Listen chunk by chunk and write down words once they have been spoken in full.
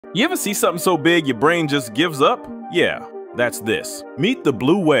You ever see something so big your brain just gives up? Yeah, that's this. Meet the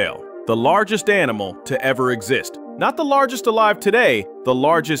blue whale, the largest animal to ever exist. Not the largest alive today, the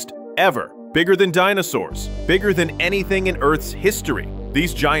largest ever. Bigger than dinosaurs, bigger than anything in Earth's history.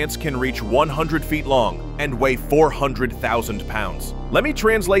 These giants can reach 100 feet long and weigh 400,000 pounds. Let me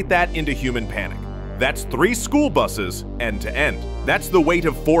translate that into human panic. That's 3 school buses end to end. That's the weight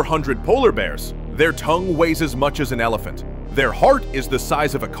of 400 polar bears. Their tongue weighs as much as an elephant. Their heart is the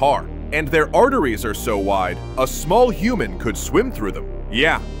size of a car. And their arteries are so wide, a small human could swim through them.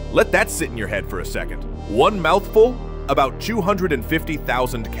 Yeah, let that sit in your head for a second. One mouthful, about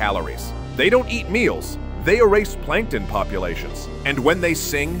 250,000 calories. They don't eat meals. They erase plankton populations. And when they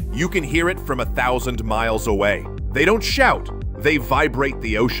sing, you can hear it from 1,000 miles away. They don't shout. They vibrate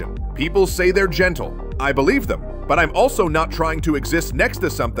the ocean. People say they're gentle. I believe them. But I'm also not trying to exist next to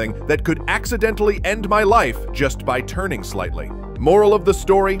something that could accidentally end my life just by turning slightly. Moral of the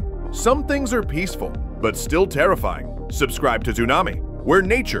story? Some things are peaceful, but still terrifying. Subscribe to Zoonami, where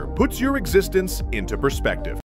nature puts your existence into perspective.